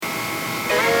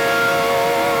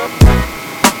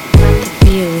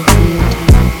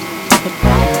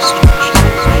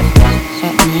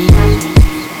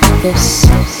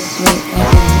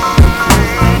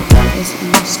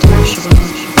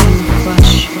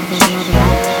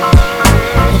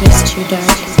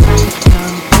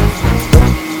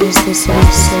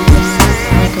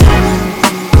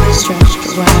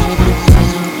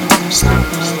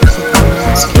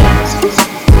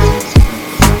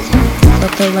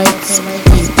lights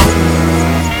blink,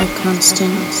 a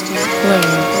constant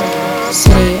blur,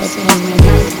 city of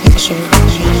panoramic picture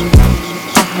frame,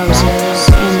 the houses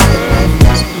and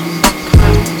buildings and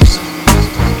cars,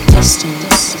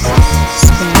 distance,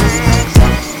 spanned.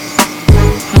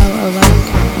 How alike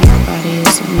are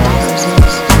bodies and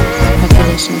houses,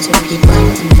 populations of people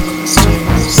in a cluster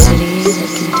of cities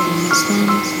that contains them.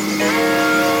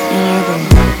 Ann Arbor,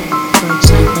 for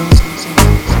example,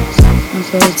 a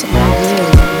bird's eye view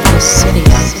of this city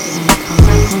I call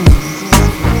home.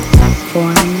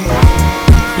 Form,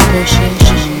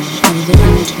 negotiation of the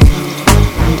internal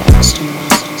and external,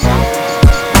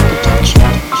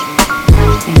 architecture,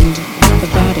 and the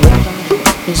body,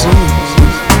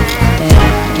 presumably, they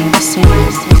are the same.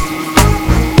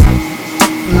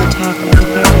 On the top of the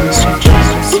parking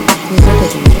structures,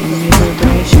 fluidity and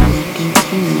reverberation and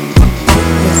fume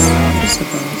is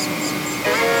visible.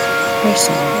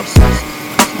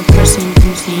 A person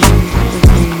contained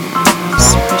within a house,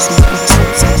 person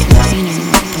exits a container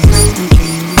as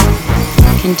entering,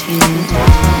 container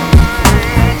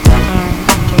car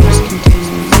enters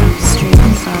container of street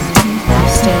car,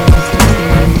 still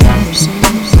containing person,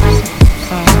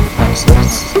 car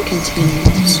exits container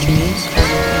of street,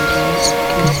 car enters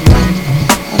container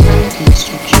of parking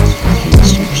structure,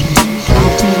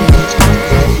 contained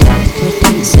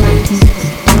within city,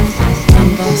 and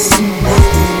thus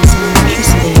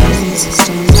electricity and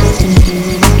systems of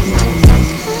containment abstract,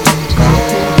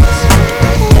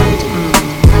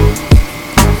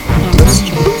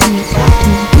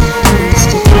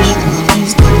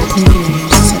 institutionalized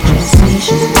containers such as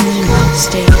nations,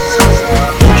 states,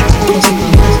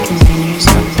 physical containers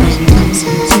of lands,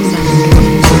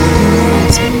 boundaries,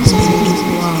 fences, and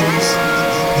walls,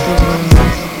 the world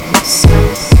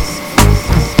itself.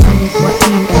 What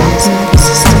happens if the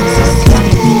system of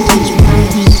containment is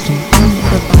reversed? If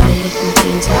a body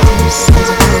contains a house as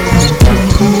opposed to a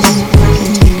house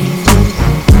containing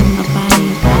a body?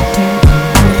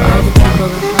 If all the people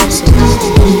of houses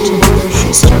went to the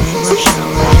grocery store at rush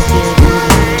hour and feel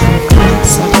moving to a crowd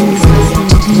separated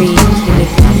into 3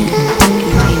 cubic feet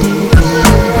containing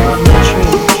only one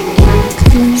tree,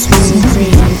 swimming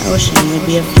free in the ocean would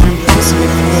be a farmhouse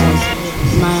with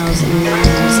miles and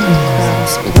miles of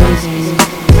crowds waving,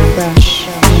 brush,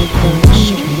 and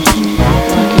poetry.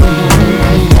 Walking hand in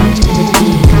hand would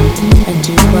be a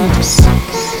duplex,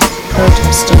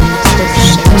 protesting church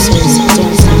services,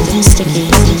 dancing with sticky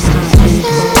and hot and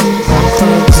cold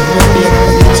clothes would be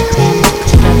apartments crammed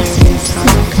together in a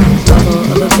tall bubble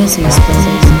of a business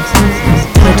building.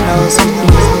 Hotels would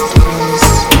be hotels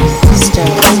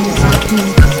still,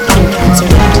 and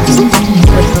concert halls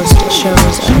would host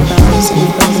shows of bells and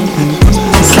building on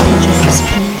stages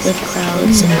with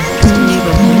crowds and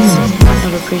neighborhoods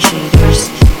of appreciators.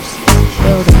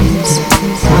 Buildings,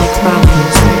 like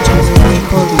bodies, are temporary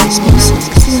holding spaces,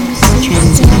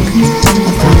 transient,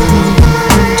 ephemeral,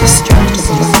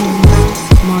 destructible,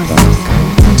 mortal.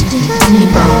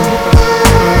 People are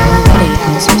already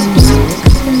houses.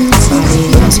 Body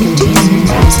is contained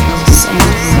as house and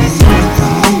home,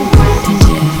 thought,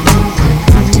 idea,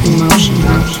 emotion,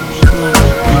 love,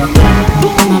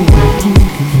 memory.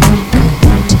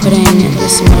 Putting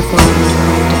this metaphor into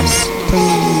practice,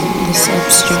 bringing this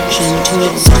abstraction to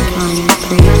its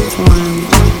concrete form,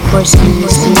 forcing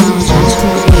this analogy to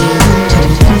create,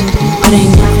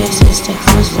 putting faces to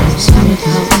houses with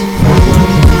help from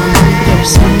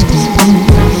Peterson,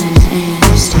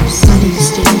 and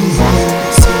Stephen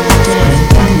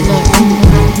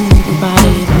the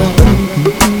body, look,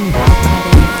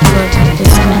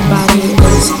 this body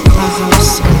is a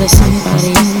house, this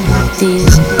body,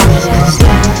 these bodies,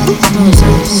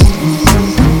 houses,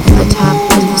 at the top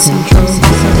of the central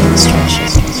living structure.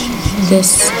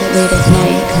 This late at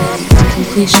night,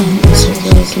 completion of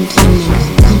circular containment